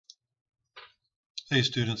Hey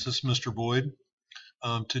students, this is Mr. Boyd.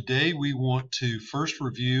 Today we want to first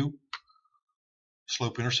review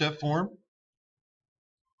slope-intercept form,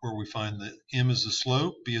 where we find that m is the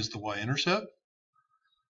slope, b is the y-intercept.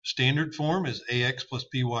 Standard form is ax plus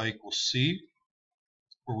by equals c,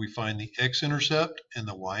 where we find the x-intercept and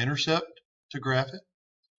the y-intercept to graph it.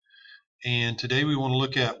 And today we want to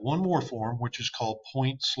look at one more form, which is called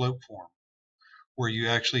point-slope form, where you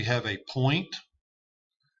actually have a point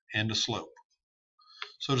and a slope.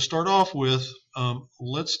 So to start off with,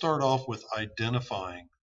 let's start off with identifying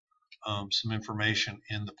some information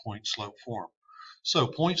in the point-slope form. So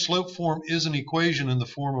point-slope form is an equation in the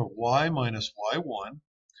form of y minus y1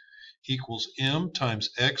 equals m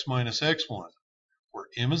times x minus x1, where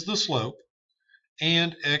m is the slope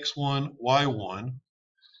and x1, y1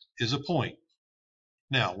 is a point.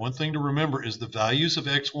 Now, one thing to remember is the values of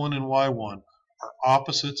x1 and y1 are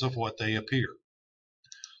opposites of what they appear.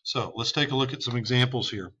 So let's take a look at some examples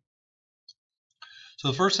here. So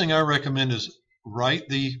the first thing I recommend is write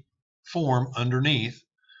the form underneath,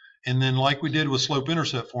 and then like we did with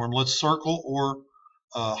slope-intercept form, let's circle or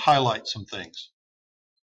highlight some things.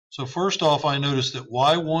 So first off, I notice that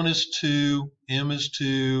y1 is 2, m is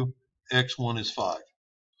 2, x1 is 5.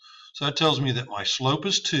 So that tells me that my slope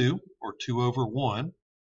is 2, or 2 over 1.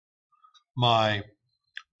 My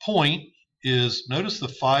point is, notice the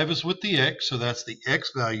 5 is with the x, so that's the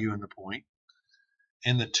x value in the point,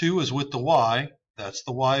 and the 2 is with the y, that's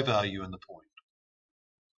the y value in the point.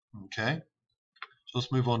 Okay, so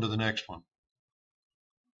let's move on to the next one.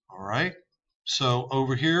 All right, so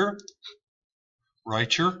over here,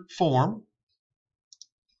 write your form.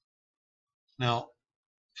 Now,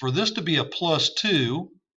 for this to be a plus 2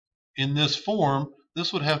 in this form,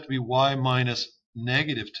 this would have to be y minus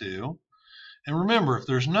negative 2. And remember, if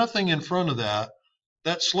there's nothing in front of that,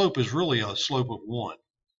 that slope is really a slope of 1.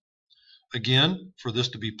 Again, for this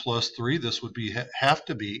to be plus 3, this would have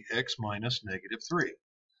to be x minus negative 3.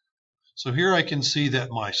 So here I can see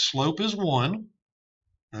that my slope is 1.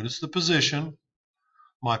 Notice the position.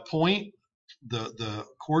 My point, the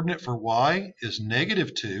coordinate for y is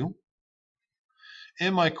negative 2.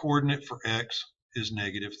 And my coordinate for x is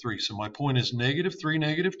negative 3. So my point is negative 3,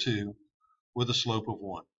 negative 2 with a slope of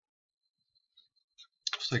 1.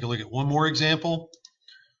 Let's take a look at one more example.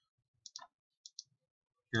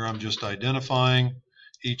 Here I'm just identifying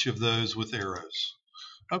each of those with arrows.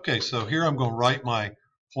 Okay, so here I'm going to write my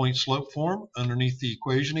point-slope form underneath the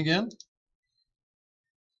equation again.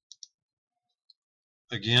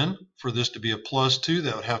 Again, for this to be a plus 2,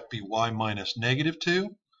 that would have to be y minus negative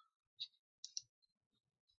 2.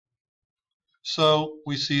 So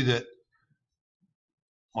we see that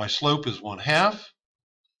my slope is 1/2.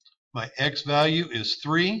 My x value is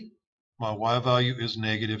 3. My y value is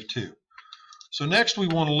negative 2. So next we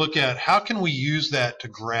want to look at how can we use that to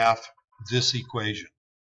graph this equation.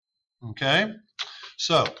 Okay,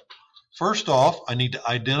 so first off, I need to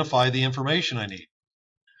identify the information I need.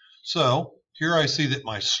 So here I see that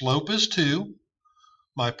my slope is 2.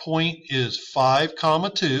 My point is 5,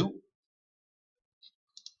 2.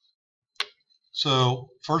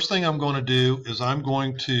 So first thing I'm going to do is I'm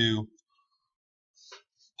going to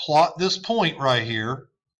plot this point right here,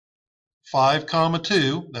 5,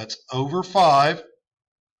 2, that's over 5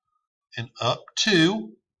 and up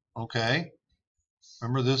 2, okay?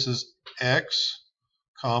 Remember this is x,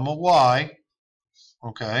 y,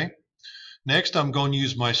 okay? Next I'm going to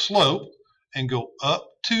use my slope and go up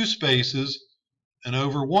 2 spaces and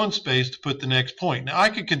over 1 space to put the next point. Now I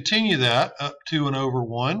could continue that up 2 and over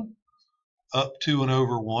 1, up 2 and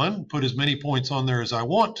over 1, put as many points on there as I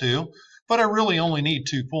want to, but I really only need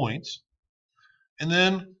 2 points. And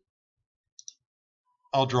then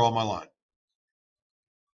I'll draw my line.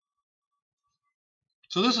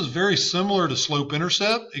 So this is very similar to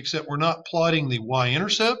slope-intercept, except we're not plotting the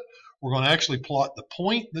y-intercept. We're going to actually plot the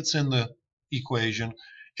point that's in the equation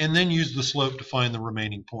and then use the slope to find the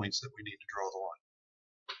remaining points that we need to draw the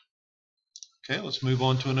line. Okay, let's move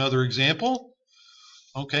on to another example.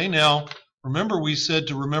 Okay, now remember we said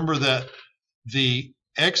to remember that the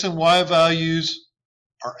x and y values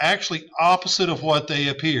are actually opposite of what they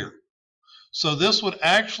appear. So this would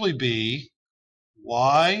actually be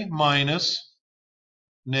y minus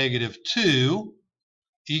negative 2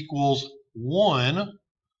 equals 1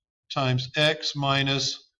 times x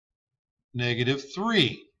minus negative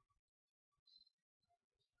 3.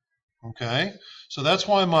 Okay, so that's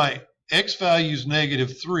why my x value is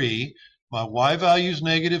negative 3, my y value is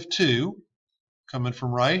negative 2, coming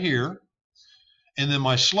from right here, and then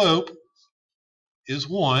my slope is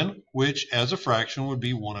 1, which as a fraction would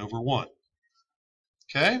be 1 over 1.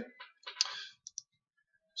 Okay?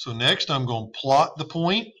 So next I'm going to plot the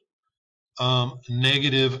point.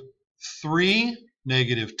 -3,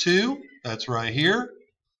 -2, that's right here.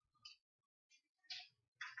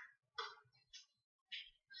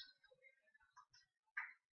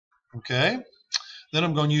 Okay, then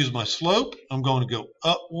I'm going to use my slope. I'm going to go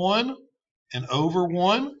up 1 and over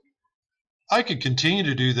 1. I could continue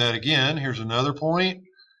to do that again. Here's another point.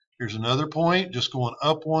 Here's another point. Just going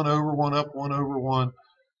up 1, over 1, up 1, over 1.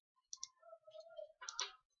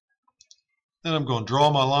 Then I'm going to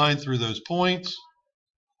draw my line through those points.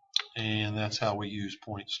 And that's how we use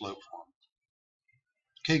point slope form.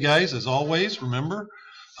 Okay, guys, as always, remember,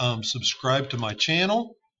 subscribe to my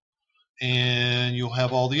channel, and you'll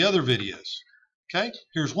have all the other videos. Okay,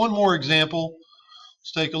 here's one more example.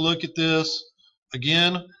 Let's take a look at this.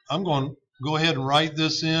 Again, I'm going to go ahead and write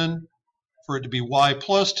this in. For it to be y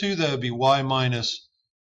plus 2, that would be y minus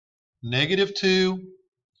 -2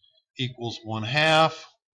 equals 1/2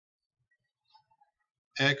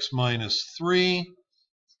 x minus 3.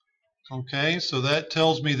 Okay, so that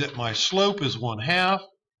tells me that my slope is 1/2.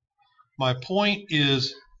 My point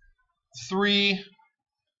is 3,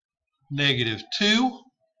 -2.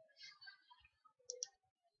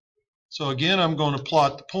 So again, I'm going to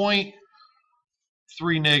plot the point.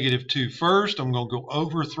 3, -2 first. I'm going to go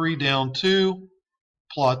over 3, down 2.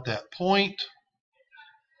 Plot that point.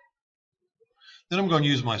 Then I'm going to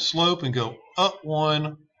use my slope and go up 1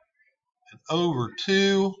 and over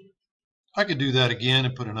 2. I could do that again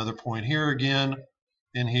and put another point here again,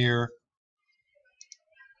 in here.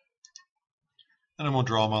 And I'm going to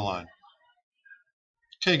draw my line.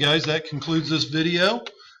 Okay, guys, that concludes this video.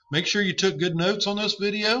 Make sure you took good notes on this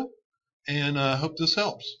video, and I hope this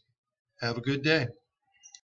helps. Have a good day.